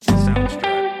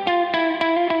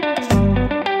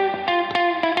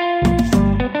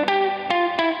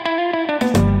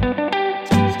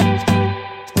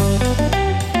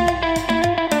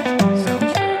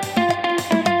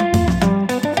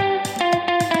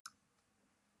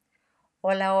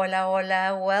Hola, hola,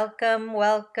 hola.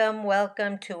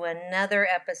 Welcome to another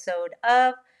episode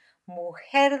of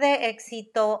Mujer de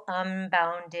Éxito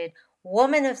Unbounded,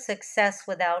 Woman of Success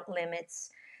Without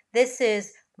Limits. This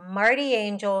is Marty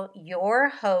Angel, your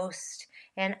host,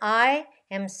 and I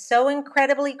am so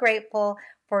incredibly grateful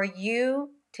for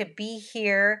you to be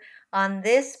here on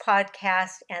this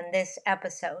podcast and this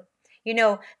episode. You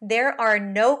know, there are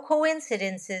no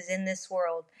coincidences in this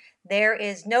world. There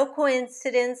is no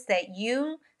coincidence that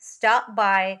you stop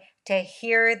by to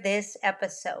hear this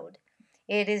episode.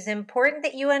 It is important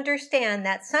that you understand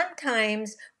that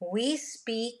sometimes we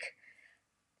speak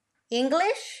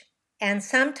English and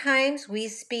sometimes we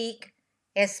speak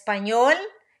Español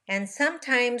and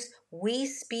sometimes we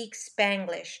speak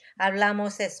Spanglish.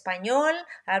 Hablamos español,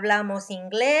 hablamos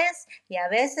inglés y a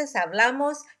veces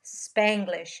hablamos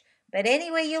Spanglish. But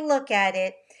any way you look at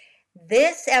it,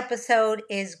 this episode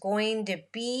is going to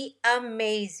be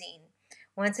amazing.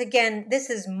 Once again, this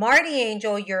is Marty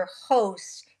Angel, your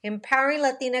host, Empowering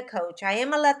Latina Coach. I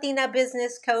am a Latina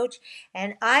business coach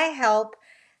and I help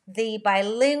the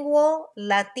bilingual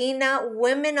Latina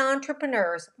women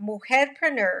entrepreneurs,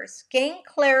 mujerpreneurs, gain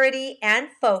clarity and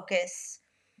focus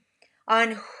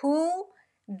on who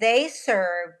they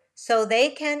serve so they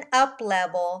can up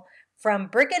level from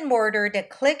brick and mortar to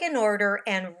click and order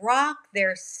and rock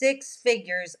their six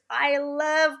figures. I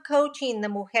love coaching the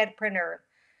mujerpreneur.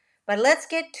 But let's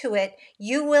get to it.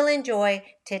 You will enjoy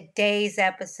today's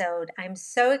episode. I'm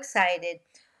so excited.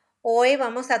 Hoy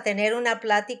vamos a tener una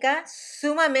plática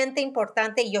sumamente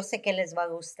importante y yo sé que les va a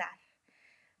gustar.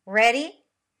 Ready?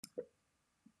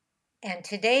 And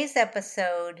today's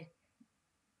episode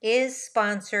is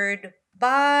sponsored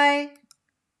by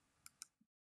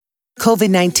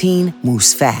COVID-19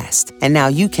 moves fast, and now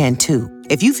you can too.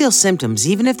 If you feel symptoms,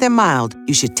 even if they're mild,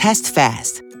 you should test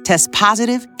fast. Test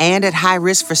positive and at high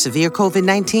risk for severe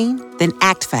COVID-19? Then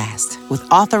act fast with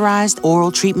authorized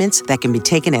oral treatments that can be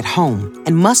taken at home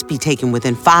and must be taken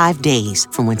within 5 days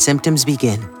from when symptoms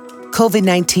begin.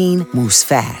 COVID-19 moves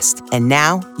fast, and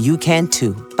now you can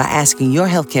too by asking your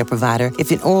healthcare provider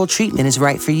if an oral treatment is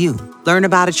right for you. Learn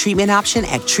about a treatment option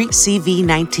at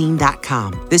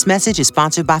treatcv19.com. This message is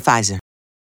sponsored by Pfizer.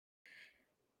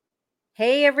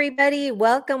 Hey, everybody.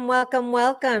 Welcome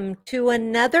to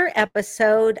another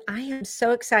episode. I am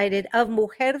so excited of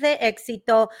Mujer de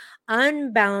Éxito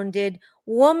Unbounded,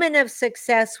 Woman of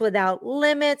Success Without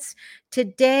Limits.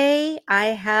 Today, I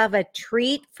have a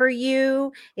treat for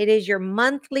you. It is your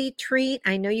monthly treat.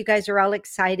 I know you guys are all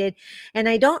excited, and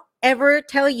I don't ever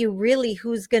tell you really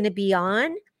who's going to be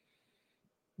on,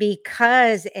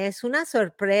 because es una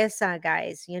sorpresa,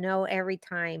 guys, every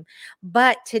time.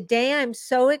 But today I'm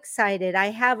so excited.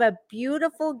 I have a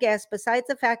beautiful guest. Besides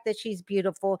the fact that she's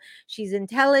beautiful, she's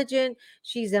intelligent,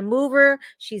 she's a mover,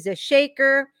 she's a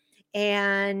shaker,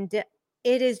 and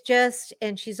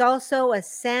and she's also a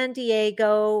San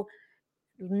Diego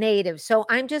native. So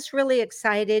I'm just really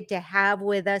excited to have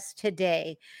with us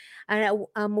today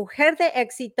a mujer de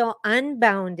éxito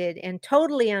unbounded and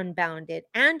totally unbounded,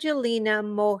 Angelina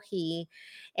Mohi.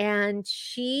 And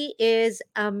she is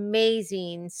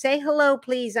amazing. Say hello,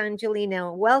 please,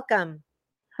 Angelina. Welcome.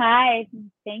 Hi,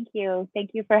 thank you.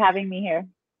 Thank you for having me here.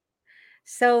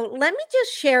 So let me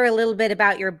just share a little bit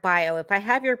about your bio. If I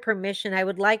have your permission, I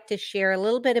would like to share a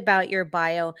little bit about your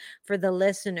bio for the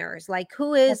listeners. Like,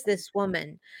 who is this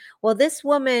woman? Well, this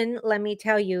woman, let me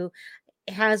tell you,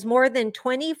 has more than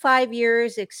 25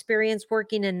 years experience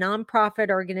working in nonprofit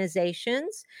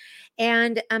organizations.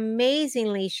 And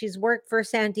amazingly, she's worked for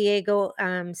San Diego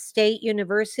State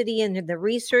University and the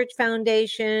Research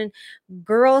Foundation,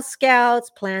 Girl Scouts,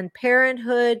 Planned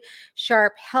Parenthood,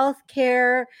 Sharp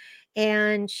Healthcare.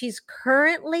 And she's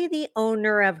currently the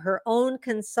owner of her own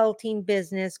consulting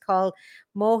business called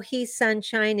Mohi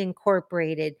Sunshine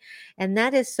Incorporated. And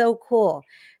that is so cool.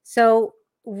 So,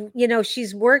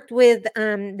 she's worked with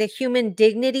the Human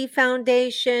Dignity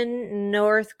Foundation,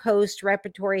 North Coast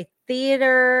Repertory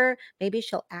Theater. Maybe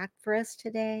she'll act for us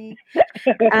today.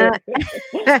 Uh,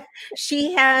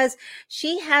 she has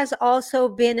also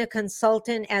been a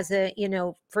consultant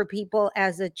for people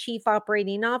as a chief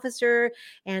operating officer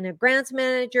and a grants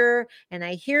manager. And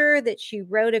I hear that she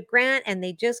wrote a grant and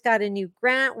they just got a new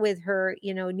grant with her,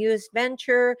 newest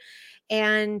venture.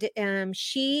 And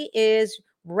she is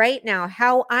right now.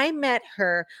 How I met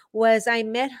her was I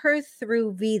met her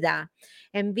through Vida.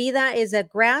 And Vida is a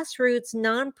grassroots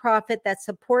nonprofit that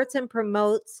supports and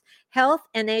promotes health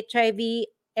and HIV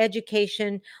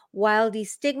education while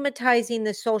destigmatizing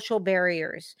the social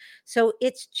barriers. So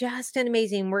it's just an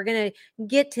amazing. We're going to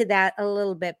get to that a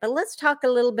little bit, but let's talk a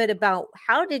little bit about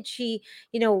how did she,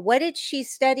 what did she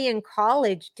study in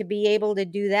college to be able to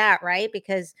do that, right?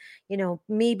 Because,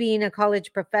 me being a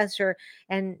college professor,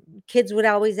 and kids would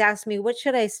always ask me, what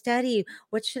should I study?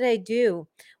 What should I do?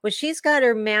 Well, she's got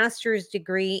her master's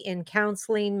degree in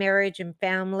counseling, marriage and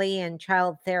family, and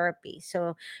child therapy.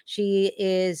 So she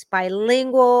is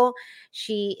bilingual.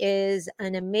 She is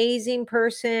an amazing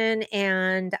person.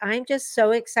 And I'm just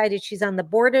so excited. She's on the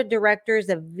board of directors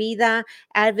of Vida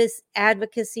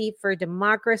Advocacy for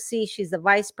Democracy. She's the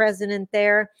vice president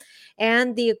there,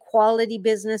 and the Equality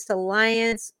Business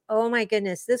Alliance. Oh my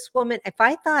goodness, this woman, if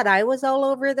I thought I was all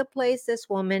over the place, this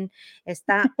woman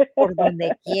está por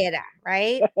donde quiera,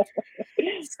 right?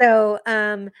 So,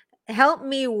 help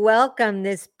me welcome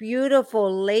this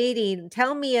beautiful lady.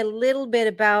 Tell me a little bit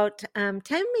about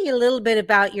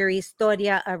your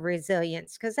historia of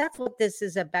resilience, because that's what this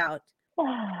is about.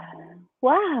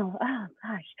 Wow. Oh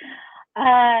gosh.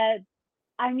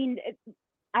 I mean,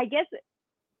 I guess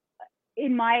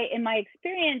in my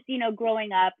experience,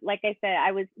 growing up, like I said,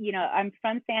 I was, I'm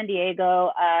from San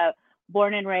Diego,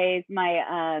 born and raised.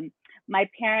 My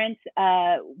parents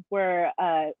were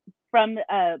from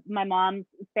my mom's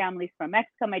family's from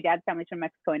Mexico, my dad's family's from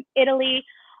Mexico and Italy,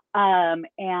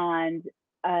 and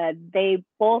they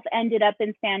both ended up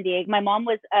in San Diego. My mom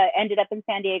was ended up in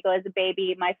San Diego as a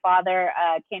baby. My father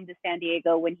came to San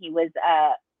Diego when he was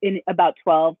in about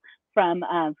 12 from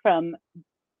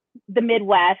the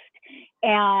Midwest,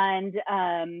 and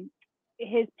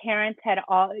his parents had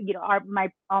all,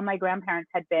 all my grandparents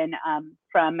had been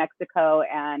from Mexico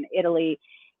and Italy,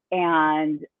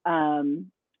 and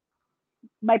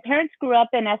my parents grew up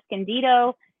in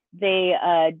Escondido. They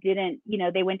didn't,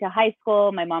 they went to high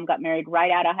school. My mom got married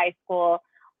right out of high school.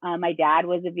 My dad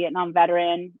was a Vietnam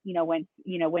veteran, went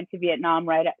to Vietnam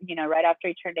right after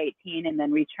he turned 18 and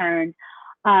then returned.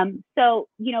 So,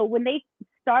 when they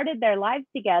started their lives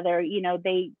together,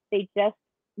 they just,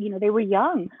 they were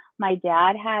young. My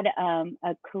dad had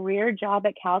a career job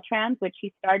at Caltrans, which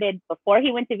he started before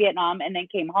he went to Vietnam, and then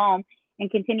came home and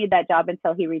continued that job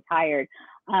until he retired.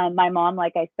 My mom,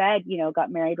 like I said,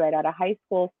 got married right out of high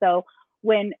school. So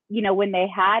when they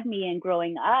had me and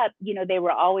growing up, they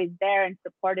were always there and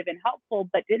supportive and helpful,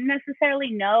 but didn't necessarily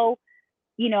know,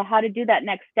 how to do that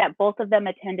next step. Both of them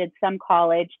attended some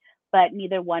college, but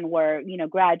neither one were,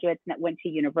 graduates that went to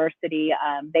university.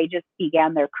 They just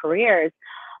began their careers.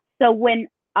 So when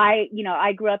I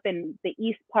grew up in the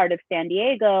east part of San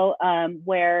Diego,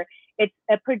 where it's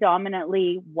a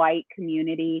predominantly white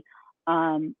community.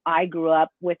 I grew up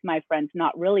with my friends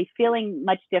not really feeling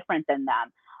much different than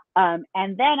them.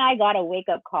 And then I got a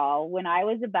wake-up call when I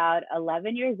was about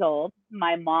 11 years old.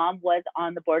 My mom was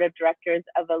on the board of directors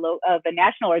of a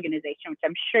national organization, which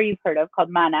I'm sure you've heard of, called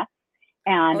MANA.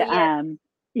 And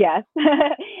yes,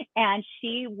 and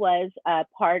she was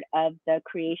part of the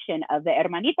creation of the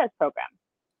Hermanitas program.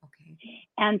 Okay.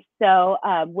 And so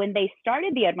when they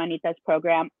started the Hermanitas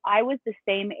program, I was the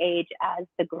same age as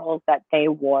the girls that they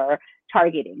were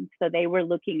targeting. So they were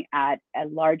looking at a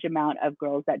large amount of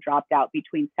girls that dropped out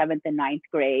between 7th and 9th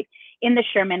grade in the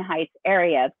Sherman Heights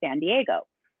area of San Diego.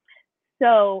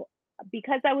 So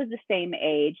because I was the same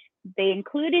age, they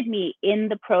included me in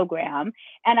the program.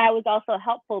 And I was also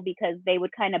helpful because they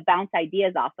would kind of bounce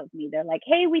ideas off of me. They're like,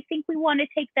 hey, we think we want to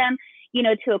take them,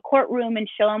 to a courtroom and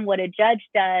show them what a judge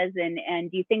does.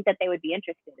 And do you think that they would be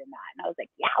interested in that? And I was like,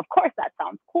 yeah, of course, that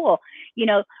sounds cool.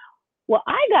 Well,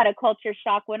 I got a culture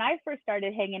shock when I first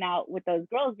started hanging out with those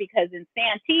girls, because in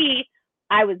Santee,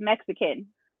 I was Mexican.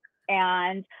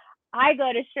 And I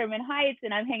go to Sherman Heights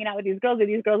and I'm hanging out with these girls, and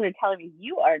these girls are telling me,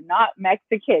 you are not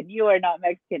Mexican. You are not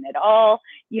Mexican at all,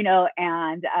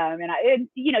 and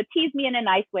tease me in a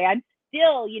nice way. I'm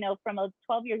still, from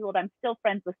 12 years old, I'm still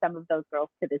friends with some of those girls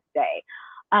to this day.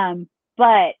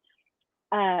 But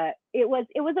it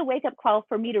was a wake up call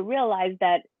for me to realize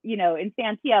that, in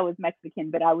Santee I was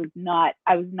Mexican, but I was not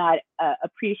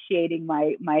appreciating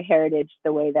my heritage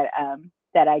the way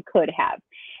that I could have.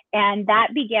 And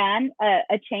that began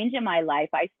a change in my life.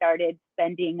 I started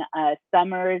spending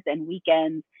summers and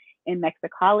weekends in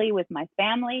Mexicali with my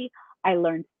family. I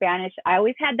learned Spanish. I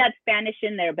always had that Spanish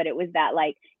in there, but it was that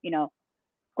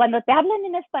cuando te hablan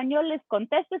en español, les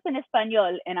contestas en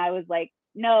español. And I was like,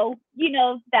 no,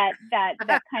 that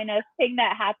kind of thing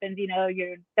that happens, tu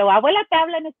abuela te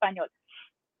habla en español.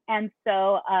 And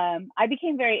so I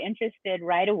became very interested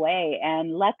right away.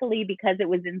 And luckily, because it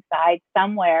was inside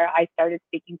somewhere, I started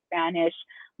speaking Spanish.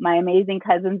 My amazing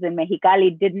cousins in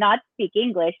Mexicali did not speak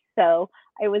English. So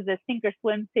it was a sink or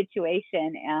swim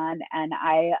situation, and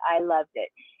I loved it.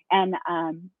 And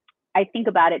I think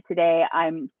about it today.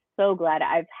 I'm so glad.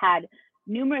 I've had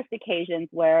numerous occasions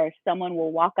where someone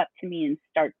will walk up to me and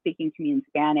start speaking to me in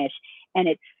Spanish, and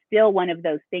it's still one of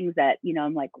those things that,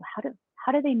 I'm like,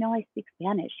 how do they know I speak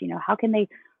Spanish? How can they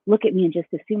look at me and just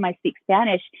assume I speak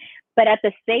Spanish? But at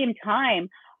the same time,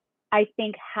 I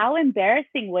think, how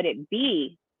embarrassing would it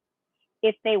be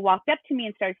if they walked up to me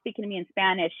and started speaking to me in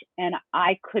Spanish and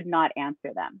I could not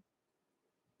answer them?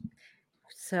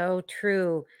 So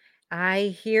true.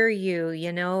 I hear you.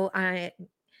 I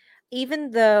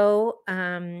even though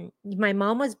my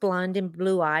mom was blonde and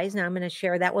blue eyes, now I'm going to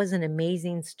share that was an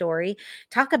amazing story.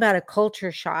 Talk about a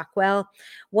culture shock. Well,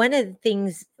 one of the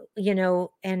things,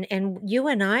 and you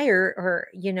and I are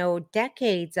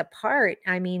decades apart.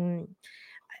 I mean,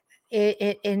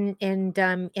 and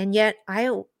yet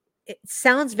it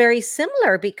sounds very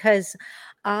similar because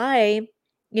I,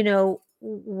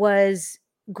 was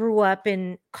grew up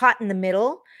in caught in the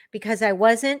middle because I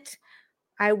wasn't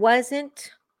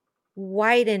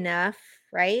white enough,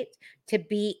 right, to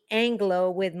be Anglo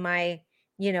with my,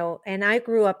 and I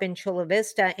grew up in Chula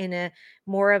Vista in a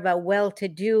more of a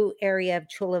well-to-do area of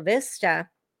Chula Vista.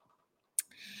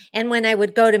 And when I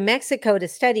would go to Mexico to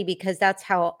study, because that's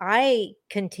how I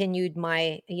continued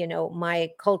my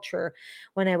culture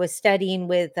when I was studying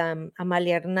with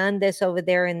Amalia Hernandez over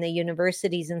there in the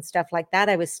universities and stuff like that,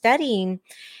 I was studying.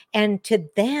 And to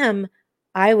them,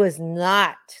 I was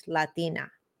not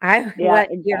Latina. I Yeah,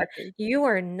 what exactly. you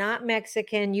are not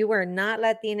Mexican, you are not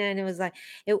Latina. And it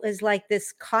was like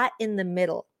this caught in the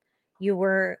middle. You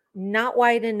were not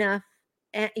white enough,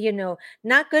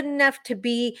 not good enough to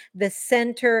be the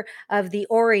center of the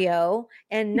Oreo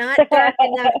and not dark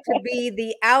enough to be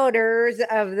the outers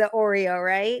of the Oreo,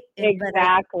 right? But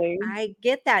I Exactly. I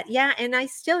get that. Yeah, and I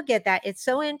still get that. It's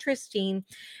so interesting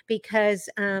because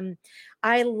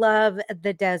I love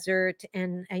the desert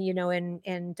and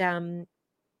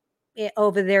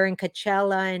over there in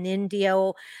Coachella and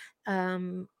Indio.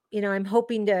 I'm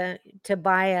hoping to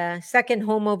buy a second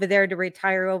home over there to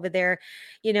retire over there.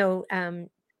 You know,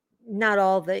 not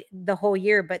all the whole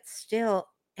year, but still.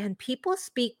 And people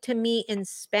speak to me in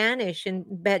Spanish, and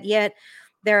but yet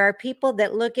there are people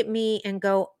that look at me and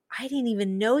go, "I didn't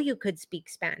even know you could speak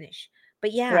Spanish."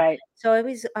 But yeah, Right. so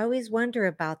I always wonder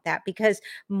about that because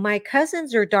my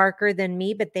cousins are darker than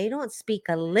me, but they don't speak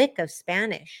a lick of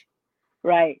Spanish.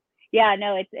 Right. Yeah,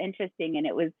 no, it's interesting. And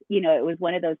it was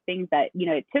one of those things that,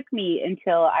 it took me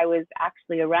until I was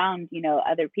actually around,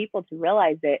 other people to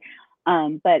realize it.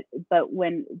 But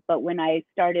when I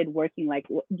started working, like,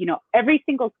 every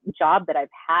single job that I've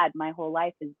had my whole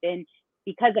life has been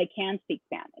because I can speak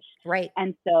Spanish. Right.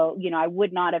 And so, I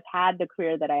would not have had the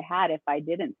career that I had if I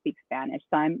didn't speak Spanish.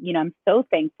 So I'm so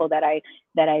thankful that I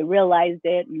realized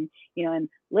it, and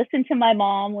listen to my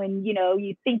mom when,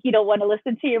 you think you don't want to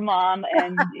listen to your mom,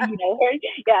 and, her,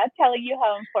 yeah, telling you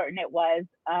how important it was.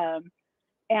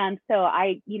 And so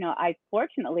I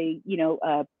fortunately,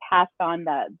 passed on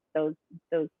those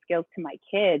skills to my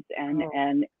kids, and Oh,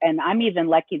 and I'm even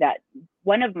lucky that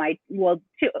one of my, well,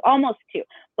 two, almost two,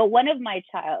 but one of my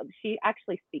child, she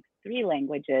actually speaks three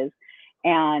languages,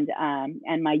 and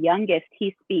my youngest,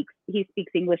 he speaks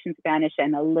English and Spanish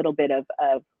and a little bit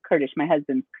of Kurdish. My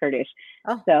husband's Kurdish,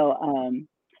 oh, so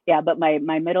yeah. But my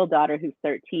middle daughter, who's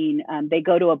 13, they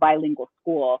go to a bilingual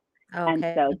school, and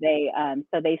okay. so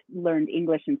they learned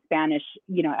English and Spanish,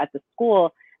 at the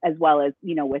school, as well as,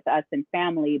 with us and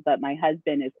family. But my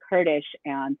husband is Kurdish,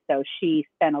 and so she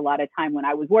spent a lot of time when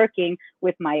I was working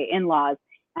with my in-laws,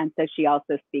 and so she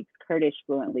also speaks Kurdish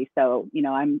fluently. So,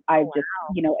 Oh, I've just,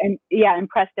 wow. and yeah,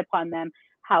 impressed upon them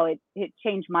how it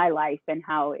changed my life and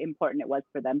how important it was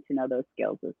for them to know those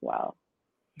skills as well.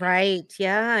 Right.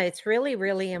 Yeah, it's really,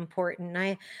 really important.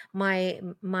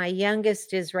 My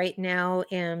youngest is right now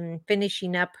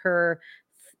finishing up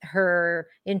her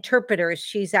interpreters.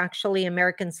 She's actually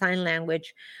American Sign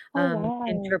Language Oh, wow.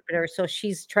 interpreter, so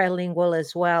she's trilingual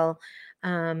as well.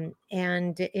 And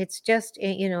it's just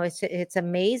it's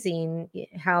amazing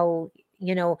how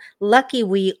lucky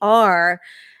we are.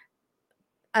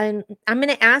 And I'm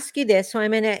going to ask you this.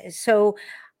 So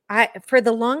I for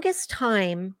the longest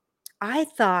time, I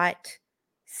thought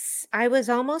I was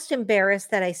almost embarrassed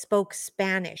that I spoke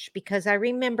Spanish because I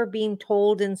remember being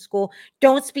told in school,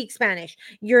 "Don't speak Spanish.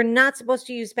 You're not supposed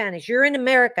to use Spanish. You're in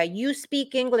America. You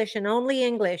speak English and only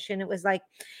English." And it was like,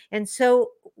 and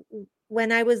so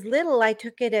when I was little, I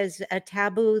took it as a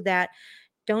taboo that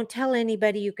don't tell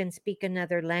anybody you can speak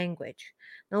another language.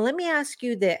 Now, let me ask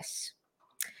you this.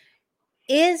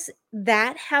 is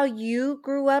that how you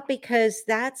grew up? Because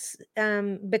that's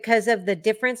because of the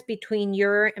difference between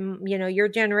your, your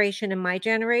generation and my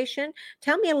generation.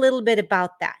 Tell me a little bit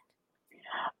about that.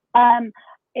 Um,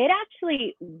 it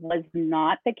actually was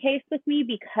not the case with me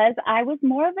because I was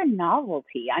more of a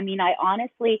novelty. I mean,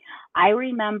 I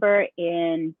remember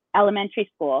in elementary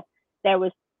school, there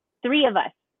was three of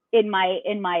us in my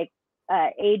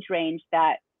age range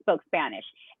that spoke Spanish.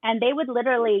 And they would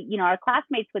literally, our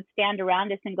classmates would stand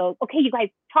around us and go, okay, you guys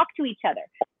talk to each other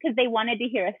because they wanted to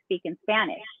hear us speak in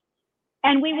Spanish.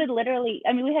 And we would literally,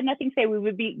 I mean, we had nothing to say. We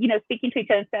would be, speaking to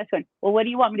each other in Spanish, going, well, what do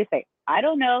you want me to say? I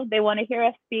don't know. They want to hear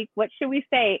us speak. What should we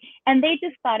say? And they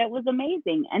just thought it was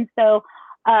amazing. And so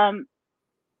um,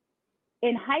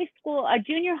 in high school,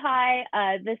 junior high,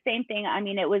 the same thing. I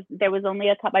mean, there was only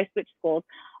a couple, I switched schools.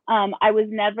 I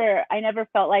never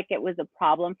felt like it was a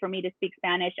problem for me to speak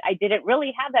Spanish. I didn't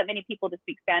really have that many people to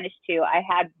speak Spanish to. I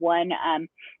had one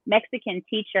Mexican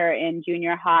teacher in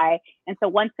junior high. And so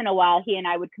once in a while, he and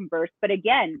I would converse. But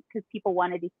again, because people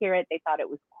wanted to hear it, they thought it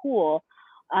was cool.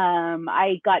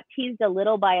 I got teased a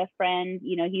little by a friend.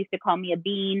 He used to call me a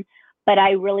bean, but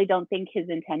I really don't think his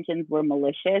intentions were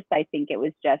malicious. I think it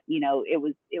was just, it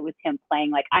was him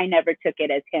playing. Like, I never took it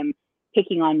as him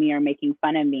picking on me or making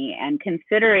fun of me. And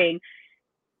considering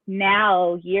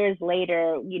now, years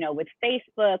later, with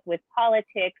Facebook, with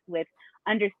politics, with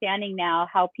understanding now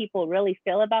how people really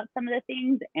feel about some of the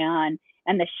things, and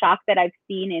the shock that I've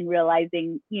seen in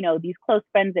realizing, these close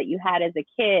friends that you had as a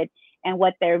kid and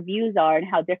what their views are and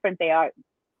how different they are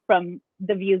from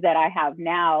the views that I have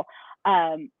now.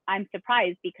 I'm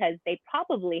surprised because they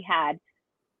probably had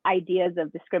ideas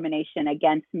of discrimination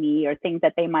against me or things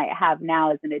that they might have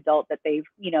now as an adult that they've,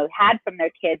 had from their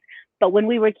kids. But when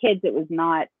we were kids, I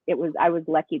was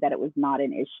lucky that it was not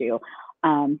an issue.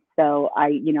 So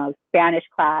Spanish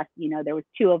class, there was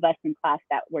two of us in class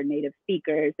that were native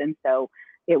speakers. And so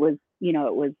it was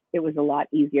a lot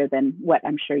easier than what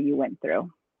I'm sure you went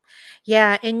through.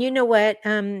 Yeah, and you know what?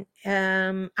 I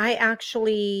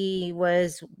actually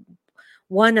was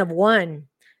one of one.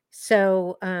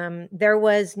 So there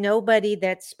was nobody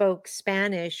that spoke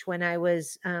Spanish when I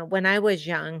was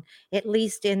young, at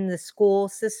least in the school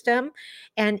system.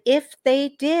 And if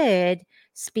they did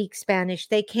speak Spanish,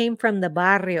 they came from the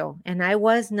barrio, and I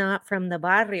was not from the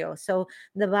barrio. So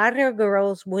the barrio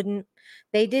girls wouldn't,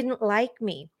 they didn't like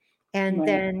me. And Right.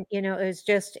 then,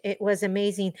 it was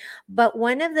amazing. But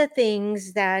one of the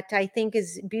things that I think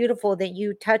is beautiful that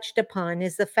you touched upon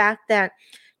is the fact that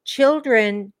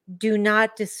children do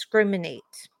not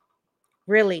discriminate.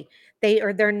 Really.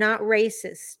 They're not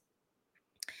racist.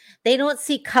 They don't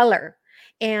see color.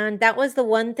 And that was the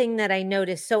one thing that I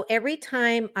noticed. So every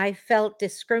time I felt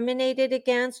discriminated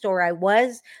against, or I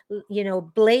was,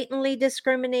 blatantly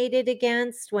discriminated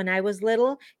against when I was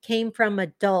little, came from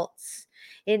adults.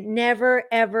 It never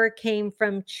ever came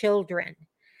from children.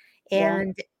 Yeah.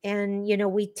 And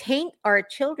we taint our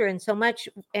children so much.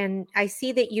 And I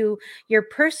see that your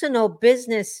personal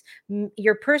business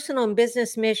your personal and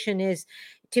business mission is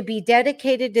to be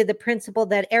dedicated to the principle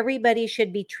that everybody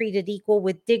should be treated equal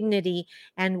with dignity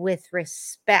and with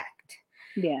respect.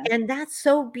 Yeah. And that's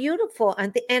so beautiful.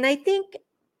 And I think,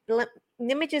 let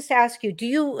me just ask you, do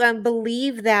you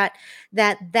believe that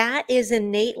is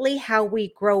innately how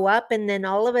we grow up, and then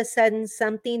all of a sudden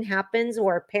something happens,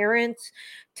 or parents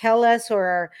tell us,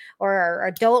 or our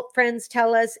adult friends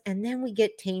tell us, and then we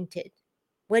get tainted?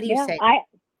 What do you Yeah. say?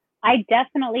 I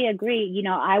definitely agree.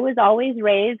 I was always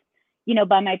raised,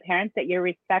 by my parents that you're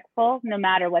respectful no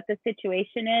matter what the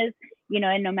situation is,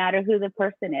 and no matter who the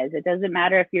person is. It doesn't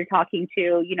matter if you're talking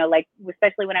to, like,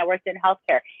 especially when I worked in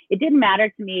healthcare, it didn't matter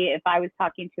to me if I was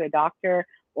talking to a doctor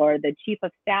or the chief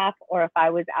of staff, or if I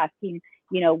was asking,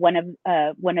 one of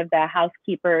the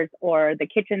housekeepers or the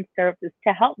kitchen services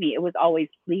to help me. It was always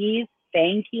please,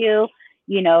 thank you,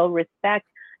 respect.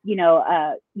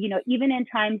 Even in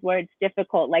times where it's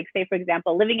difficult, like, say, for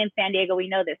example, living in San Diego, we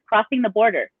know this, crossing the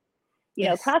border.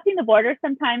 Yes. Crossing the border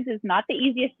sometimes is not the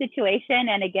easiest situation.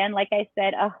 And again, like I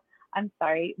said, oh, I'm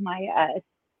sorry, my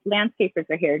landscapers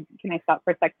are here. Can I stop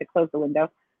for a sec to close the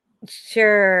window?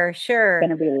 Sure, It's sure.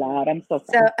 gonna be loud. I'm so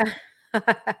So sorry.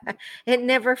 it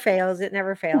never fails. It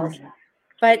never Oh, fails. yeah.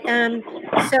 But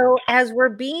so as we're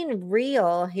being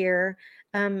real here,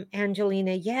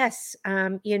 Angelina, yes,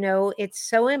 it's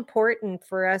so important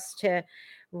for us to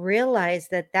realize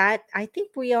that I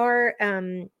think we are,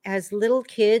 as little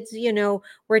kids,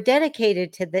 we're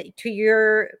dedicated to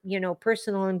your,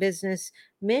 personal and business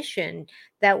mission,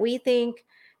 that we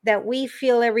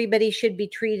feel everybody should be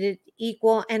treated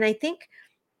equal. And I think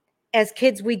as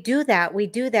kids, we do that,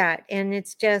 and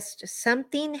it's just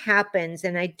something happens,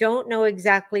 and I don't know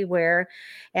exactly where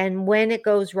and when it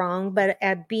goes wrong. But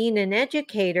at being an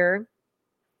educator,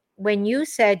 when you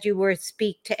said you were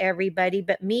speak to everybody,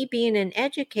 but me being an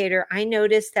educator, I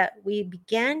noticed that we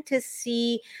began to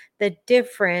see the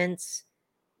difference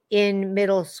in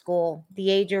middle school, the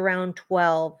age around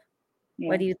 12. What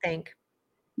Yeah. do you think?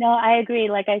 No, I agree.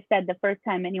 Like I said, the first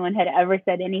time anyone had ever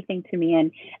said anything to me,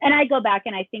 and I go back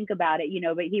and I think about it,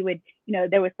 but he would,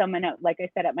 there was someone like I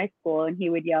said, at my school, and he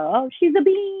would yell, "Oh, she's a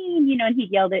bean," and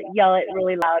he'd yell it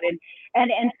really loud,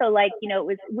 and so, like, it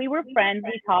was, we were friends,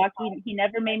 we talked. He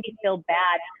never made me feel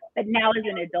bad. But now as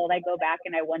an adult, I go back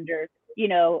and I wonder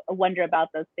about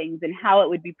those things and how it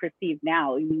would be perceived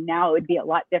now. I mean, now it would be a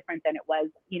lot different than it was,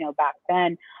 back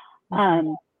then.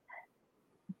 Mhm.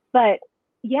 But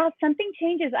yeah, something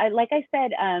changes. Like I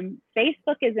said,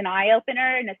 Facebook is an eye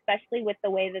opener, and especially with the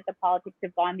way that the politics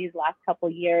have gone these last couple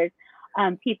years.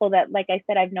 People that, like I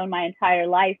said, I've known my entire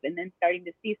life, and then starting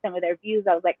to see some of their views,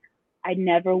 I was like, I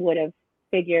never would have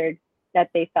figured that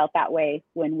they felt that way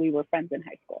when we were friends in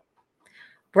high school.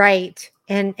 Right.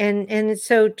 And it's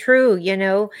so true.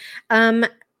 Um,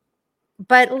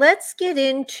 but let's get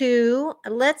into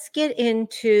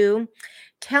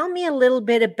tell me a little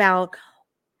bit about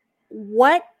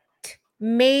what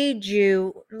made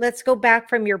you, let's go back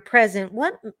from your present.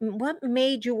 What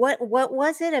made you, what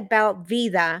was it about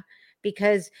Vida?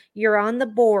 Because you're on the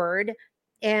board,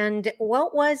 and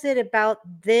what was it about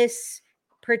this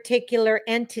particular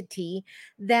entity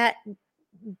that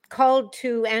called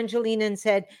to Angelina and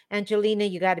said, Angelina,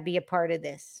 you got to be a part of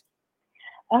this?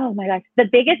 Oh my gosh. The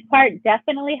biggest part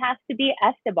definitely has to be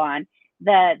Esteban,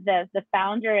 the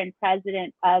founder and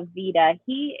president of Vida.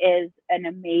 He is an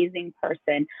amazing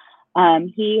person.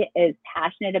 He is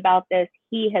passionate about this.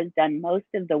 He has done most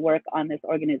of the work on this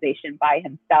organization by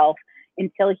himself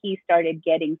until he started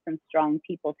getting some strong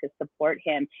people to support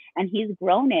him. And he's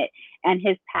grown it. And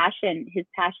his passion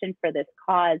for this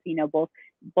cause,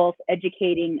 both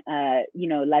educating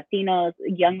Latinos,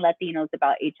 young Latinos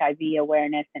about HIV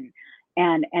awareness, and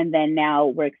then now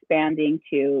we're expanding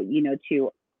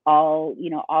to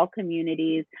all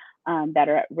communities that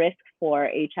are at risk for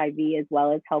HIV, as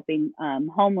well as helping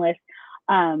homeless.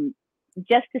 um,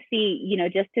 just to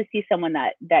see someone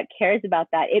that cares about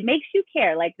that, it makes you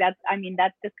care. Like, that's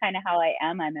just kind of how I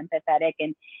am. I'm empathetic.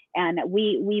 And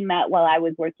we met while I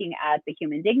was working at the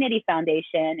Human Dignity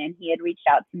Foundation, and he had reached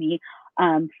out to me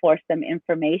for some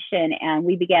information, and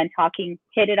we began talking,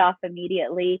 hit it off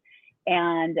immediately.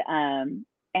 And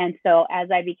so as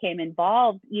I became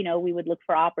involved, we would look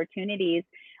for opportunities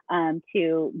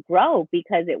to grow,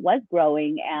 because it was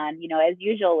growing. And as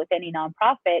usual with any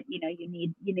nonprofit, you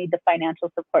need the financial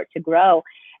support to grow.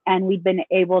 And we've been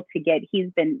able to get. He's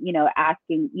been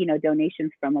asking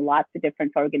donations from lots of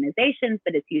different organizations,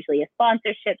 but it's usually a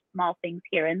sponsorship, small things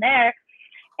here and there.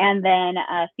 And then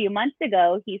a few months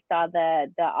ago, he saw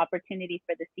the opportunity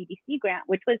for the CDC grant,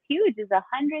 which was huge, is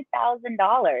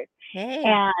 $100,000. Hey.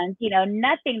 And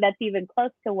nothing that's even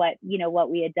close to what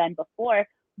we had done before.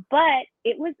 But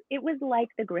it was like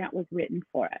the grant was written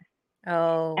for us.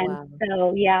 Oh, And wow.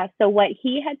 so, yeah, so what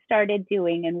he had started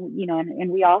doing,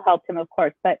 and we all helped him, of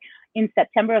course, but in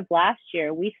September of last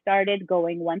year, we started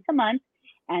going once a month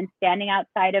and standing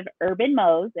outside of Urban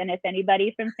Moe's. And if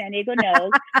anybody from San Diego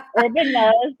knows, Urban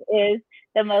Moe's is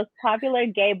the most popular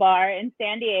gay bar in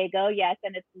San Diego. Yes,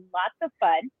 and it's lots of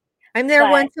fun. I'm there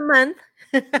But once a month.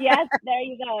 yes, there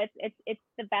you go. It's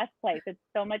the best place. It's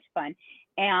so much fun.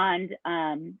 And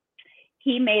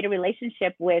he made a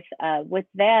relationship with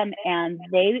them, and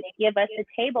they give us a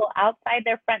table outside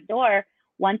their front door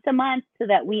once a month, so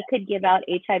that we could give out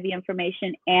HIV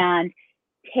information and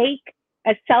take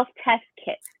a self-test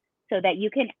kit, so that you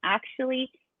can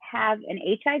actually have an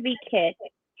HIV kit,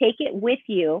 take it with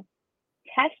you,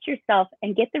 test yourself,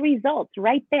 and get the results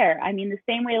right there. I mean, the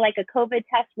same way like a COVID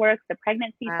test works, the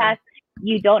pregnancy Wow. test,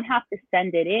 you don't have to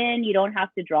send it in, you don't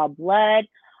have to draw blood.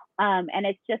 And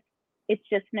it's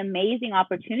just an amazing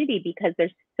opportunity, because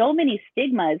there's so many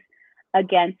stigmas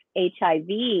against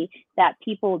HIV that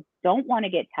people don't want to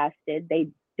get tested. They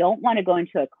don't want to go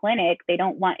into a clinic. They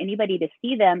don't want anybody to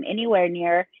see them anywhere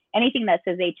near anything that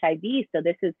says HIV. So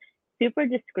this is super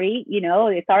discreet.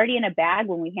 It's already in a bag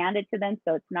when we hand it to them.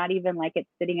 So it's not even like it's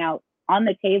sitting out on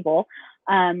the table.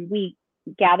 We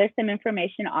gather some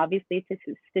information. Obviously,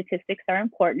 statistics are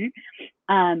important.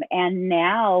 And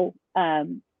now,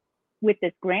 with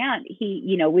this grant,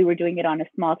 we were doing it on a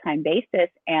small time basis,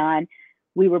 and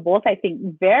we were both, I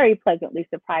think, very pleasantly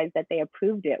surprised that they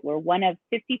approved it. We're one of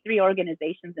 53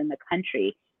 organizations in the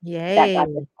country that got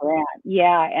this Yay. grant.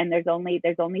 Yeah, and there's only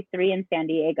three in San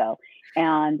Diego,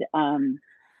 and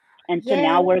so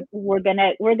now Yay. we're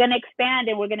gonna expand,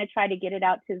 and we're gonna try to get it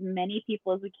out to as many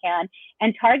people as we can,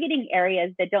 and targeting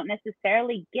areas that don't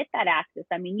necessarily get that access.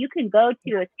 I mean, you can go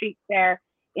to a street fair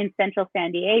in central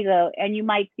San Diego and you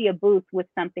might see a booth with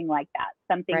something like that,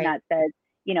 something Right. that says,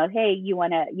 hey, you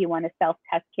want a self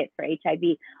test kit for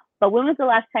HIV. But when was the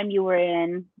last time you were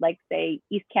in, like, say,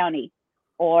 East County,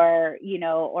 or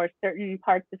certain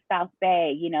parts of South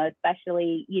Bay,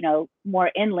 especially,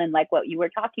 more inland, like what you were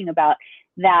talking about,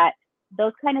 that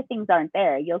those kind of things aren't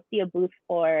there. You'll see a booth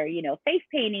for, face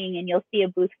painting, and you'll see a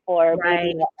booth for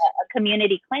maybe Right. a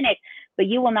community clinic, but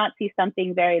you will not see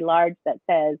something very large that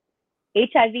says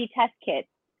HIV test kits,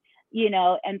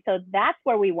 and so that's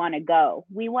where we want to go.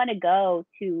 We want to go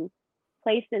to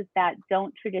places that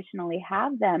don't traditionally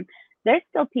have them. There's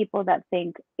still people that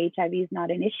think HIV is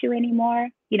not an issue anymore.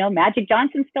 Magic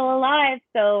Johnson's still alive,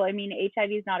 so I mean,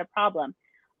 HIV is not a problem.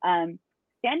 San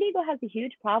Diego has a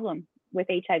huge problem with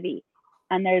HIV,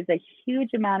 and there's a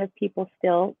huge amount of people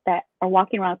still that are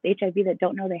walking around with HIV that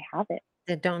don't know they have it.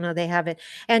 That don't know they have it.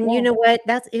 And you Yeah. know what?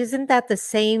 That's isn't that the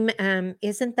same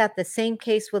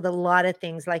case with a lot of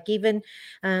things? Like even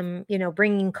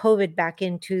bringing COVID back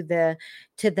into the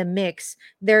mix.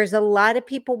 There's a lot of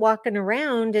people walking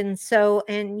around, and so,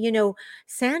 and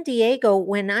San Diego,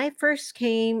 when I first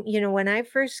came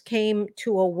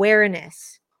to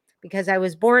awareness, because I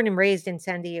was born and raised in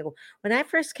San Diego. When I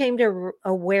first came to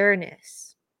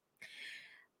awareness,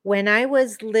 when I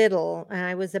was little,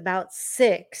 I was about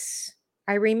 6,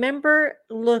 I remember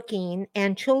looking,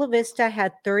 and Chula Vista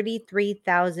had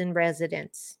 33,000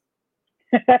 residents.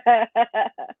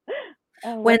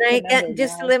 Oh, When what's the I number got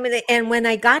just now? limited, and when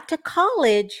I got to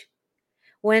college,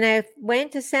 when I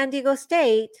went to San Diego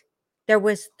State, there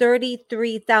was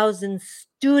 33,000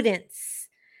 students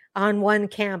on one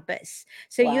campus.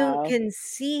 So you Wow. can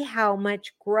see how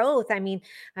much growth. I mean,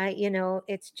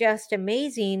 it's just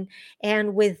amazing.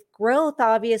 And with growth,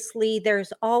 obviously,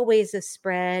 there's always a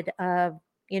spread of,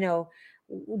 you know,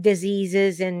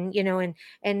 diseases, and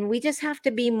and we just have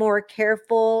to be more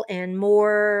careful and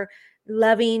more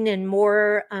loving and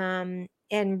more and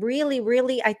really,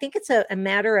 really, I think it's a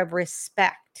matter of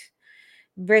respect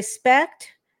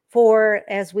for,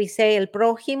 as we say, el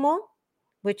prójimo,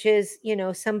 which is,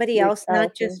 somebody else, Yourself.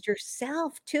 not just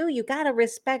yourself too. You got to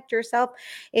respect yourself.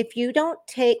 If you don't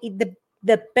take the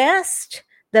best,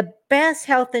 the best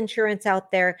health insurance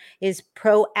out there is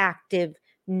proactiveness,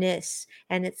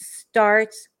 and it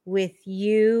starts with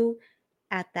you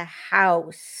at the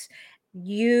house.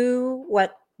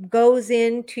 What goes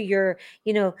into your,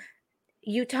 you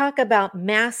talk about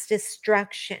mass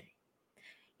destruction,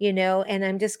 and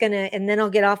I'm just going to, and then I'll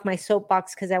get off my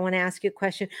soapbox because I want to ask you a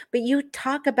question. But you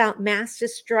talk about mass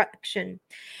destruction,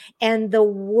 and the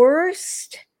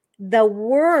worst, weapon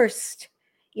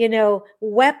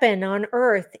on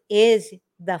earth is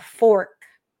the fork,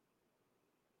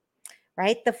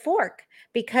 right? The fork,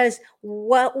 because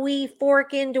what we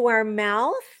fork into our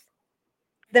mouth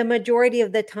the majority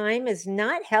of the time is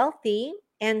not healthy.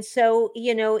 And so,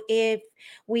 if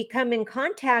we come in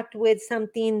contact with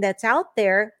something that's out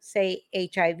there, say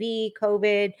HIV,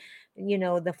 COVID,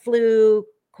 the flu,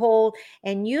 cold,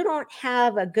 and you don't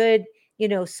have a good,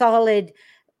 solid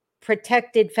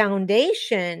protected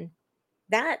foundation,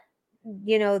 that,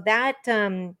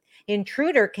 that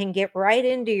intruder can get right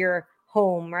into your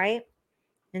home, right?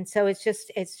 And so it's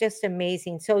just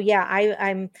amazing. So yeah,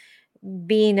 I'm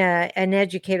being an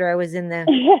educator, I was in the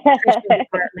nutrition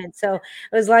department. So it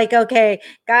was like, okay,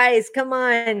 guys, come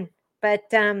on. But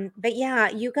yeah,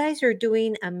 you guys are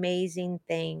doing amazing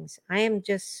things. I am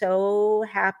just so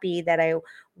happy that I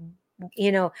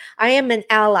am an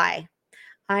ally.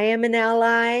 I am an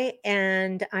ally,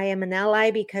 and I am an ally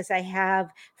because I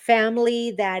have family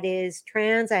that is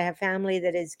trans. I have family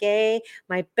that is gay.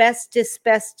 My bestest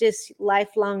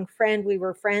lifelong friend, we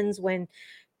were friends when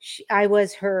I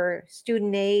was her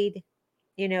student aide,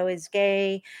 is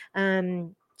gay.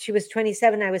 She was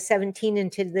 27, I was 17,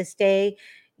 and to this day,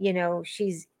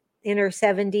 she's in her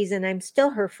 70s, and I'm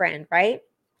still her friend, right?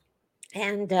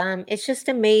 And it's just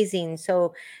amazing.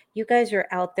 So you guys are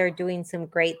out there doing some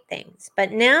great things.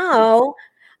 But now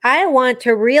I want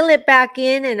to reel it back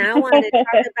in, and I want to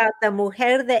talk about the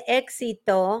Mujer de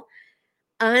Éxito,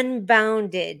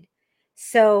 Unbounded.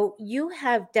 So you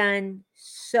have done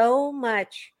so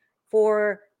much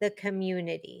for the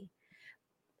community.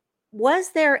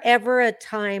 Was there ever a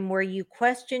time where you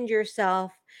questioned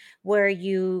yourself, where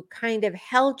you kind of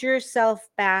held yourself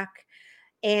back,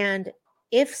 And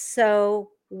if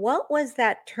so, what was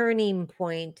that turning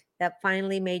point that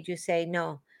finally made you say,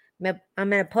 no, I'm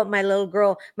going to put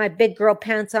my big girl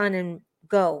pants on and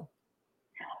go?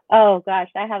 Oh gosh,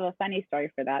 I have a funny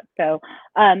story for that. So,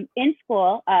 in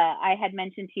school, I had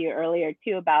mentioned to you earlier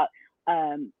too about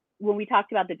when we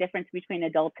talked about the difference between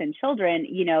adults and children,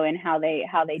 and how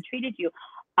they treated you.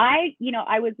 I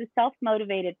was a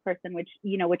self-motivated person, which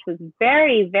was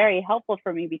very, very helpful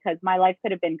for me because my life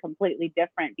could have been completely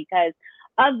different because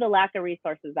of the lack of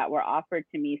resources that were offered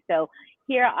to me. So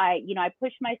here I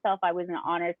pushed myself. I was in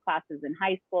honors classes in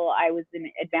high school. I was in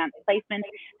advanced placements,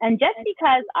 and just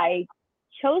because I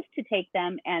chose to take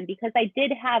them, and because I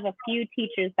did have a few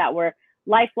teachers that were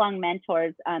lifelong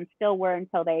mentors, still were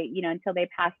until they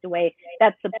passed away,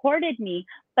 that supported me.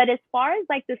 But as far as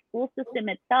like the school system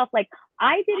itself, like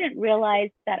I didn't realize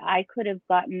that I could have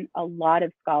gotten a lot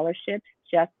of scholarships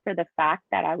just for the fact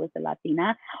that I was a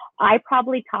Latina. I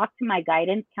probably talked to my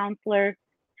guidance counselor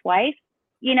twice.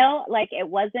 Like it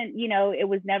was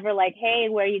never like, hey,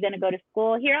 where are you going to go to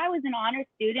school? Here I was an honor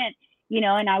student,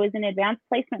 and I was in advanced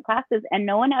placement classes, and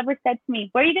no one ever said to me,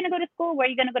 where are you going to go to school? Where are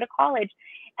you going to go to college?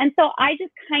 And so I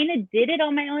just kind of did it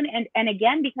on my own. And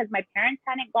again, because my parents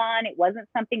hadn't gone, it wasn't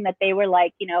something that they were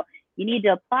like, you need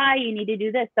to apply, you need to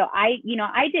do this. So I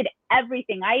did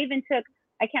everything. I even took,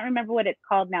 I can't remember what it's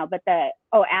called now, but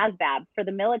ASVAB for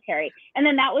the military. And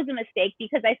then that was a mistake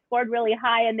because I scored really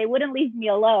high and they wouldn't leave me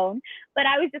alone. But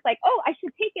I was just like, oh, I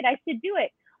should take it. I should do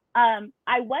it.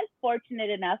 I was fortunate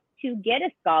enough to get a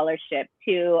scholarship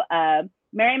to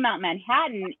Marymount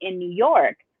Manhattan in New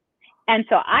York. And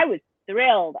so I was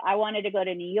thrilled. I wanted to go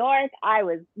to New York. I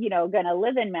was, going to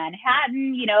live in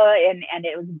Manhattan, and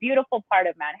it was a beautiful part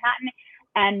of Manhattan.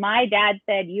 And my dad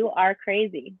said, you are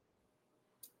crazy.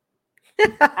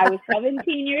 I was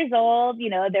 17 years old.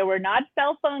 There were not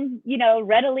cell phones,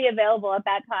 readily available at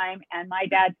that time. And my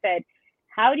dad said,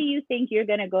 how do you think you're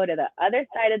going to go to the other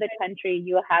side of the country?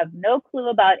 You have no clue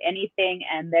about anything,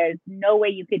 and there's no way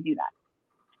you could do that.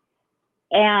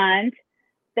 And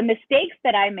the mistakes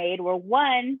that I made were,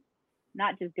 one,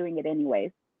 not just doing it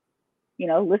anyways,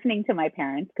 listening to my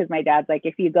parents, because my dad's like,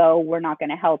 if you go, we're not going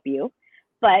to help you.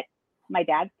 But my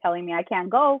dad's telling me I can't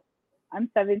go. I'm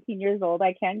 17 years old.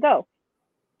 I can't go.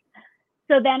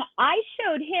 So then I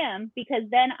showed him, because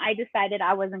then I decided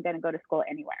I wasn't going to go to school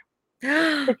anywhere.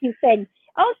 Because he's saying,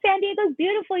 oh, San Diego's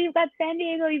beautiful. You've got San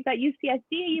Diego, you've got UCSD,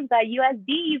 you've got USD,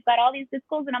 you've got all these good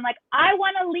schools. And I'm like, I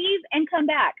want to leave and come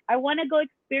back. I want to go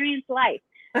experience life.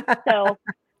 So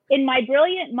in my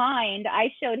brilliant mind,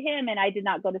 I showed him, and I did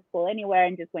not go to school anywhere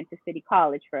and just went to City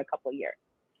College for a couple of years.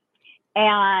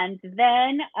 And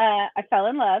then I fell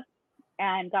in love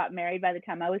and got married by the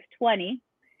time I was 20.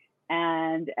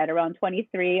 And at around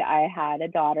 23, I had a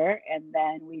daughter. And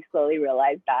then we slowly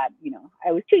realized that,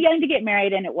 I was too young to get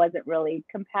married and it wasn't really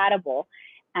compatible.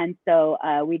 And so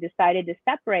we decided to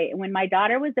separate. And when my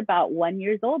daughter was about 1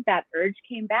 year old, that urge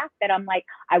came back that I'm like,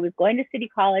 I was going to City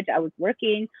College. I was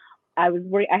working. I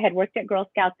had worked at Girl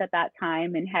Scouts at that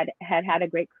time and had a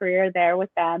great career there with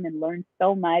them and learned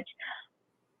so much.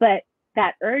 But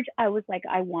that urge, I was like,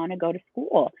 I want to go to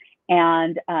school.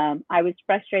 And I was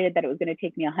frustrated that it was going to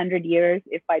take me 100 years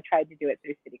if I tried to do it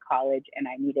through City College, and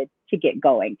I needed to get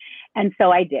going. And so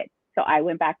I did. So I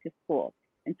went back to school.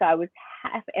 And so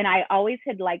and I always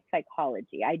had liked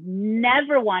psychology. I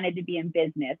never wanted to be in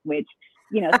business, which,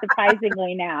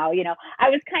 surprisingly now, I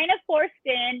was kind of forced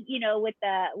in, with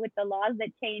the laws that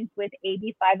changed with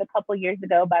AB 5 a couple years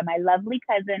ago by my lovely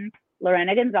cousin,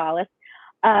 Lorena Gonzalez.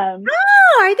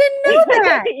 Oh, I didn't know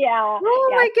that. Yeah. Oh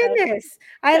yeah, my goodness.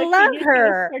 I love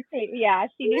her.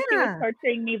 She knew she was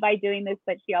torturing me by doing this,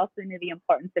 but she also knew the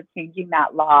importance of changing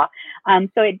that law.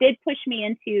 So it did push me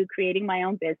into creating my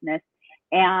own business.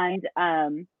 And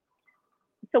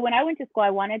so when I went to school, I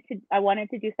wanted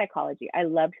to do psychology. I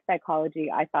loved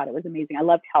psychology. I thought it was amazing. I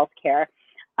loved healthcare.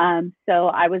 So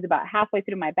I was about halfway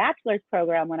through my bachelor's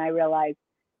program when I realized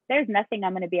there's nothing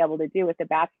I'm going to be able to do with a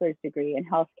bachelor's degree in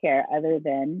healthcare other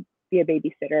than be a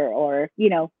babysitter or,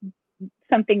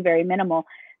 something very minimal.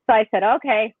 So I said,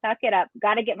 okay, suck it up.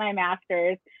 Got to get my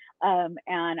master's.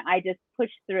 And I just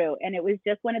pushed through. And it was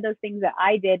just one of those things that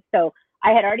I did. So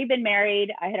I had already been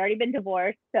married. I had already been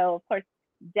divorced. So, of course,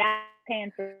 dad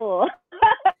paying for school.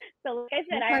 So like I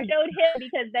said, I showed him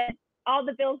because then all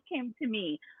the bills came to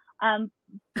me.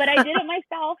 But I did it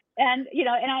myself, and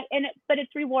but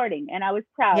it's rewarding, and I was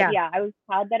proud. Yeah, I was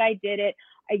proud that I did it.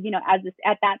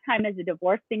 At that time as a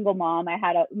divorced single mom,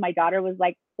 my daughter was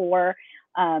like 4.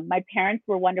 My parents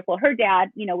were wonderful. Her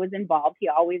dad, was involved. He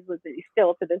always was,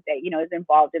 still to this day, is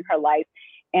involved in her life.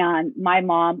 And my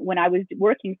mom, when I was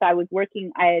working,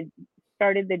 I had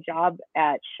started the job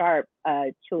at Sharp,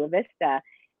 Chula Vista,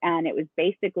 and it was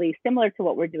basically similar to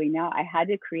what we're doing now. I had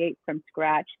to create from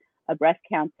scratch a breast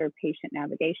cancer patient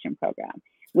navigation program,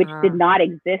 which did not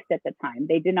exist at the time.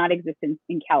 They did not exist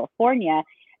in California.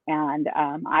 And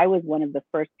I was one of the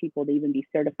first people to even be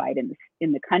certified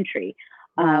in the country.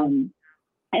 Wow.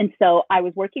 And so I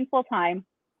was working full time.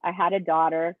 I had a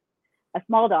daughter, a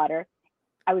small daughter.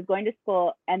 I was going to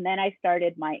school, and then I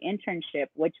started my internship,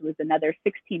 which was another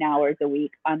 16 hours a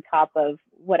week on top of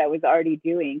what I was already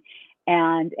doing.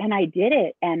 And I did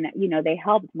it. And, you know, they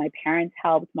helped. My parents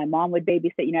helped. My mom would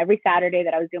babysit. You know, every Saturday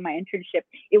that I was doing my internship,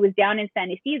 it was down in San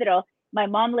Isidro. My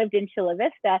mom lived in Chula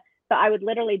Vista. So I would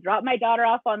literally drop my daughter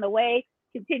off on the way,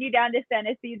 continue down to San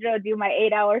Isidro, do my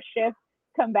 8-hour shift,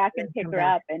 come back and pick her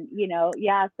up. And, you know,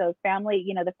 yeah, so family,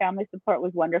 you know, the family support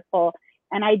was wonderful.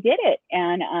 And I did it.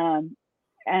 And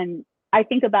I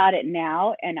think about it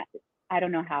now, and I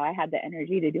don't know how I had the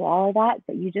energy to do all of that,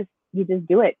 but you just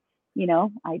do it. You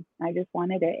know, I just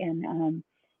wanted it, and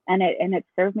it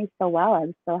served me so well. I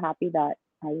was so happy that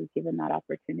I was given that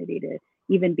opportunity to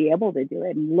even be able to do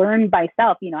it and learn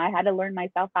myself. You know, I had to learn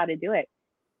myself how to do it.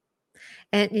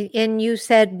 And you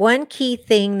said one key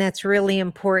thing that's really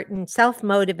important,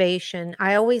 self-motivation.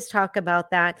 I always talk about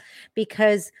that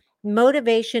because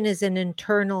motivation is an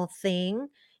internal thing.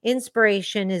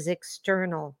 Inspiration is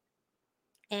external.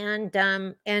 And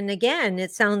again,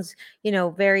 it sounds, you know,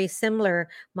 very similar.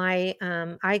 My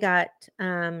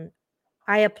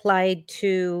I applied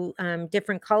to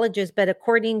different colleges, but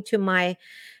according to my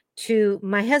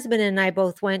husband and I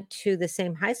both went to the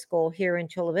same high school here in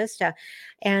Chula Vista,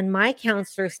 and my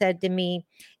counselor said to me,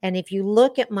 and if you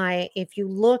look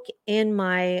in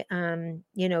my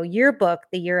you know, yearbook,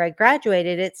 the year I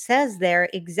graduated, it says there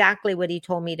exactly what he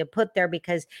told me to put there,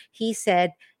 because he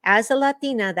said, as a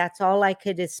Latina, that's all I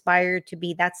could aspire to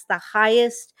be. That's the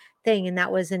highest thing, and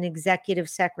that was an executive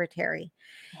secretary.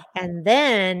 And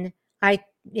then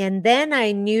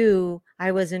I knew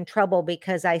I was in trouble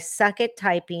because I suck at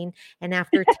typing. And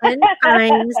after 10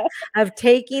 times of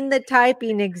taking the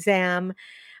typing exam,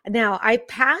 now I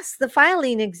passed the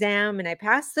filing exam and I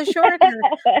passed the shorthand,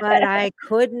 but I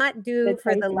could not do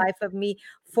for the life of me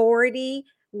 40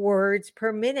 words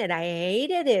per minute. I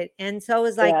hated it. And so it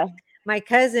was like, my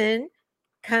cousin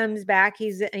comes back,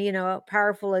 he's, you know, a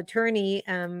powerful attorney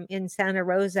in Santa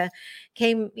Rosa,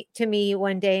 came to me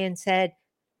one day and said,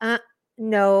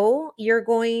 no, you're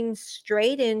going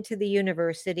straight into the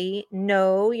university.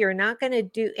 No, you're not going to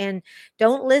do, and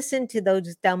don't listen to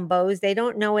those dumbos. They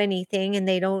don't know anything, and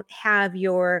they don't have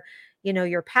your, you know,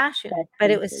 your passion. But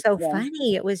it was so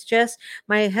funny. It was just,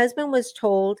 my husband was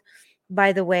told,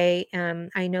 by the way,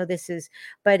 I know this is,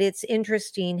 but it's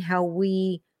interesting how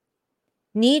we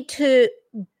need to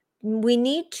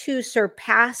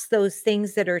surpass those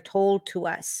things that are told to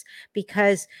us,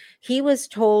 because he was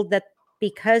told that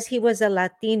because he was a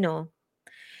Latino,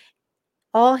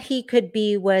 all he could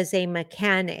be was a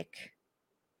mechanic.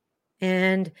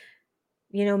 And,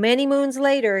 you know, many moons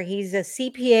later, he's a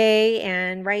CPA,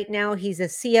 and right now he's a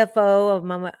CFO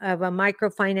of a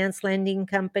microfinance lending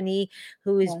company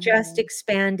who is just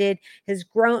expanded, has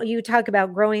grown. You talk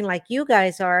about growing like you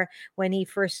guys are. When he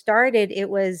first started, it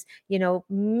was, you know,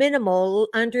 minimal,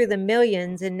 under the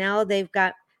millions, and now they've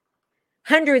got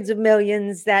hundreds of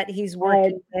millions that he's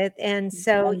working with. And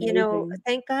so, you know,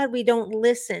 thank God we don't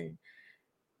listen.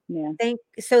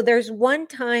 So there's one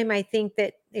time, I think,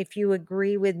 that if you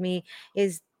agree with me,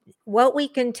 is what we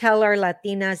can tell our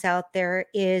Latinas out there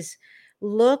is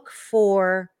look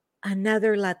for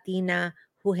another Latina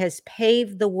who has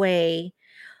paved the way.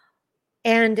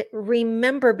 And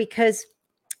remember, because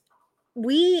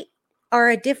we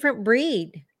are a different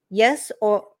breed. Yes,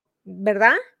 or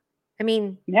verdad? I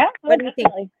mean, what do you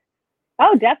think?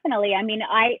 Oh, definitely. I mean,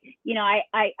 I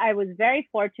was very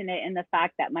fortunate in the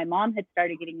fact that my mom had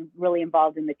started getting really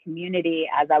involved in the community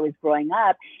as I was growing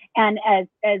up. And as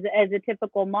a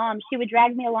typical mom, she would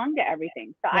drag me along to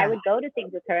everything. So I would go to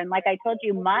things with her. And like I told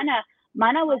you, Mana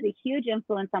was a huge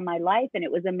influence on my life. And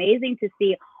it was amazing to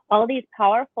see all these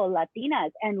powerful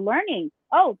Latinas and learning.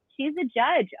 Oh, she's a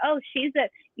judge. Oh, she's a,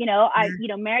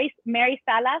 Mary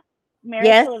Salas. Mary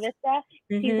Chula Vista,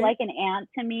 she's like an aunt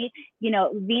to me. You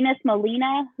know, Venus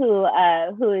Molina, who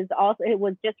is also, it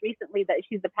was just recently that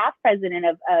she's the past president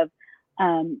of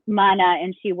Mana,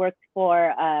 and she worked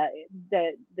for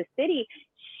the city.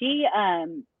 She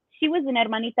was an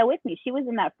hermanita with me. She was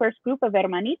in that first group of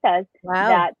hermanitas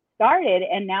that started,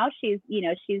 and now she's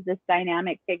this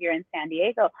dynamic figure in San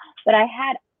Diego. But I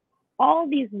had all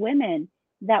these women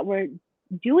that were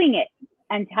doing it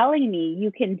and telling me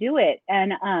you can do it.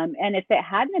 And if it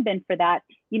hadn't have been for that,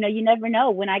 you never know.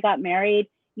 When I got married,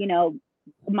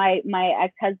 my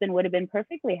ex-husband would have been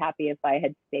perfectly happy if I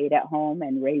had stayed at home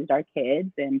and raised our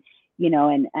kids and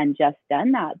just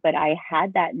done that. But I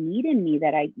had that need in me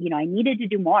that I needed to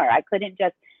do more. I couldn't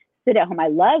just sit at home. I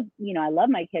love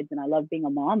my kids and I love being a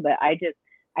mom, but I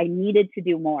needed to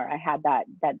do more. I had that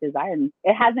desire, and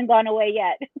it hasn't gone away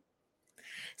yet.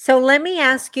 So let me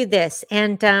ask you this,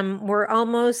 and we're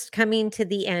almost coming to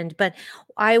the end, but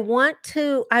I want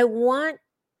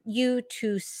you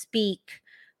to speak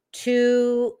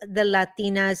to the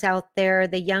Latinas out there,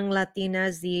 the young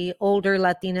Latinas, the older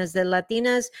Latinas, the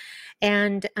Latinas,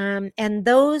 and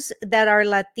those that are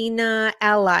Latina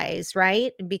allies,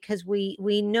 right? Because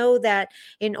we know that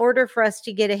in order for us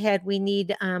to get ahead, we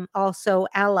need also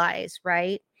allies,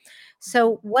 right?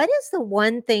 So, what is the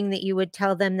one thing that you would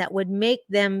tell them that would make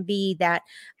them be that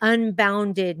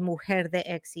unbounded mujer de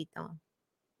éxito?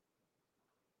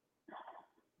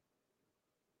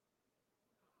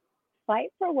 Fight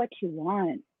for what you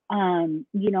want.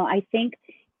 I think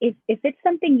if it's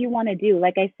something you want to do,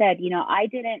 like I said, I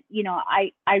didn't,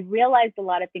 I realized a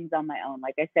lot of things on my own.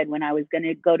 Like I said, when I was going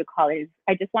to go to college,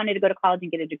 I just wanted to go to college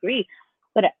and get a degree.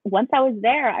 But once I was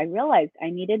there, I realized I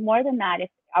needed more than that if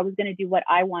I was going to do what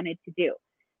I wanted to do.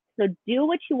 So do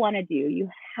what you want to do. You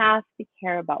have to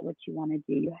care about what you want to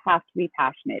do. You have to be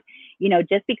passionate.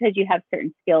 Just because you have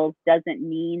certain skills doesn't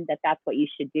mean that that's what you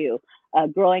should do.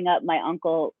 Growing up, my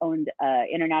uncle owned an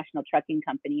international trucking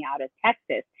company out of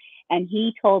Texas. And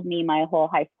he told me my whole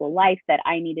high school life that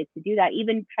I needed to do that,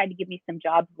 even tried to give me some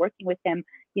jobs working with him,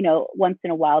 once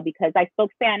in a while, because I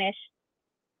spoke Spanish.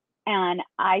 And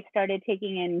I started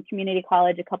taking in community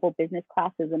college a couple business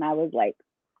classes, and I was like,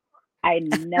 I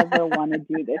never want to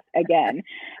do this again.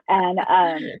 And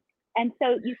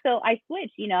so I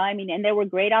switched, and there were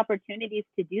great opportunities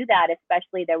to do that.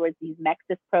 Especially there was these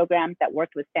Mexis programs that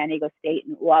worked with San Diego State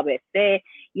and UABC.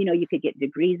 You could get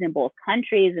degrees in both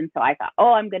countries. And so I thought,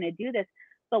 oh, I'm going to do this.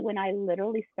 But when I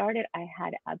literally started, I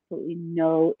had absolutely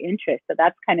no interest. So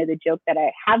that's kind of the joke, that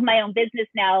I have my own business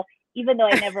now, even though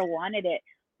I never wanted it.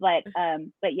 But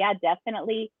yeah,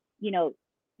 definitely,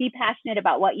 be passionate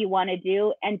about what you want to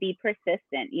do and be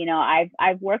persistent.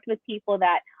 I've worked with people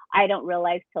that I don't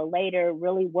realize till later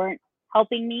really weren't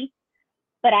helping me,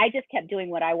 but I just kept doing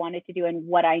what I wanted to do and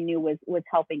what I knew was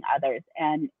helping others.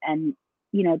 And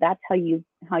that's how you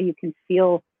can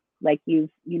feel like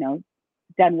you've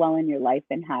done well in your life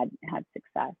and had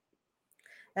success.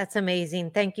 That's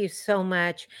amazing. Thank you so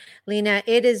much, Lina.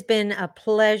 It has been a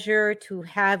pleasure to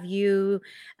have you,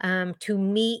 to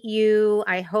meet you.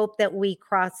 I hope that we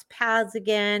cross paths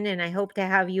again, and I hope to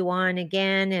have you on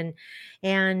again.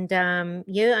 And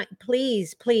yeah,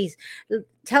 please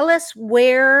tell us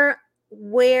where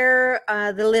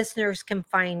the listeners can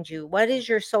find you. What is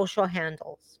your social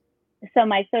handles? So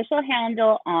my social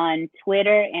handle on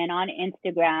Twitter and on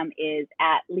Instagram is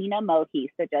 @LinaMohi.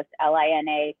 So just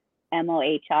LinaMohi.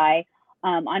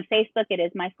 On Facebook, it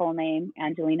is my full name,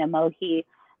 Angelina Mohi.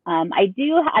 I'm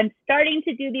starting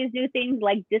to do these new things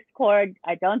like Discord.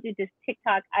 I don't do just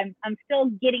TikTok. I'm still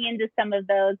getting into some of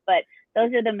those, but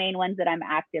those are the main ones that I'm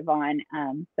active on.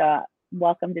 So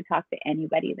welcome to talk to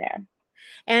anybody there.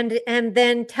 And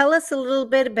then tell us a little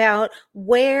bit about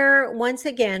where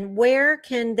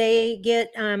can they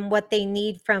get what they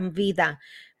need from Vida,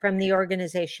 from the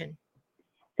organization?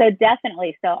 So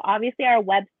definitely. So obviously our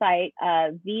website,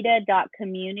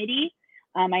 vida.community.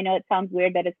 I know it sounds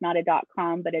weird that it's not a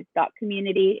 .com, but it's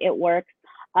 .community. It works.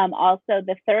 Also,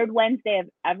 the third Wednesday of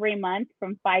every month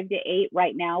from 5 to 8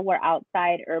 right now, we're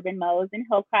outside Urban Mo's in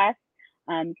Hillcrest.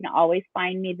 You can always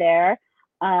find me there.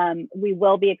 We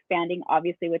will be expanding,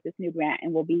 obviously, with this new grant,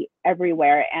 and we'll be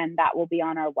everywhere. And that will be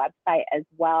on our website as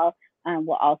well.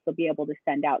 We'll also be able to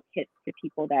send out kits to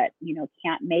people that,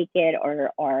 can't make it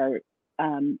or are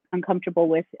uncomfortable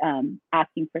with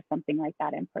asking for something like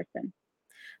that in person.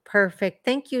 Perfect.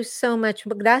 Thank you so much.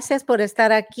 Gracias por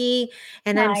estar aquí.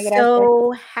 And I'm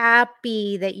so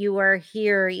happy that you are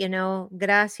here.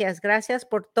 Gracias. Gracias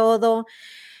por todo.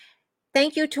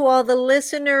 Thank you to all the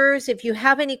listeners. If you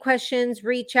have any questions,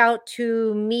 reach out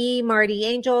to me, Marty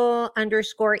Angel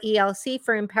 _ELC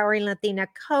for Empowering Latina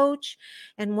Coach.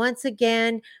 And once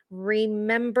again,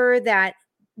 remember that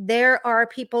there are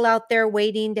people out there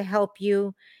waiting to help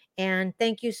you. And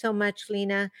thank you so much,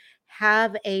 Lina.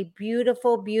 Have a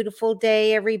beautiful, beautiful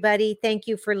day, everybody. Thank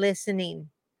you for listening.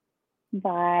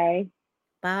 Bye.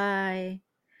 Bye.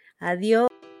 Adios.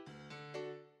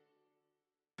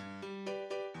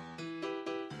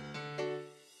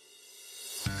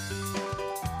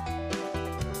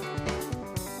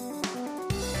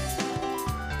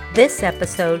 This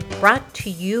episode brought to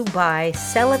you by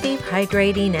Celavive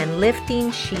Hydrating and Lifting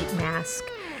Sheet Mask.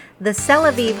 The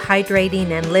Celavive Hydrating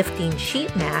and Lifting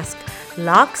Sheet Mask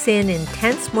locks in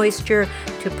intense moisture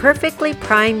to perfectly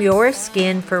prime your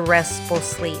skin for restful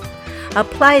sleep.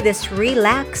 Apply this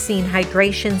relaxing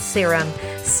hydration serum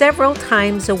several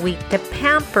times a week to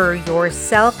pamper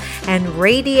yourself and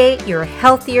radiate your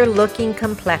healthier looking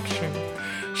complexion.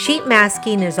 Sheet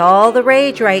masking is all the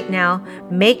rage right now.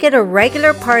 Make it a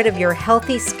regular part of your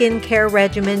healthy skincare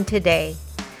regimen today.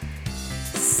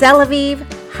 Celavive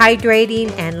Hydrating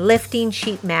and Lifting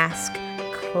Sheet Mask.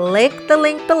 Click the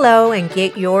link below and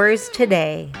get yours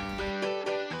today.